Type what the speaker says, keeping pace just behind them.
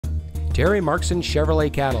Terry Marxen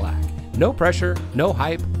Chevrolet Cadillac. No pressure, no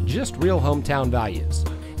hype, just real hometown values.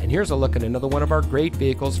 And here's a look at another one of our great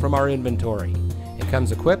vehicles from our inventory. It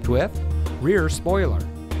comes equipped with rear spoiler,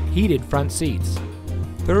 heated front seats,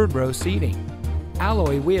 third row seating,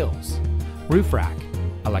 alloy wheels, roof rack,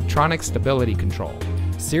 electronic stability control,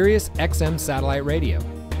 Sirius XM satellite radio,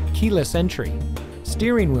 keyless entry,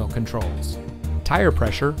 steering wheel controls, tire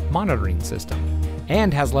pressure monitoring system,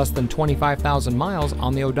 and has less than 25,000 miles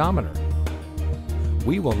on the odometer.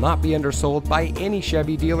 We will not be undersold by any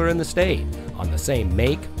Chevy dealer in the state on the same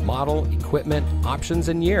make, model, equipment, options,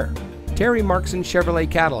 and year. Terry Marxen Chevrolet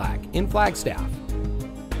Cadillac in Flagstaff.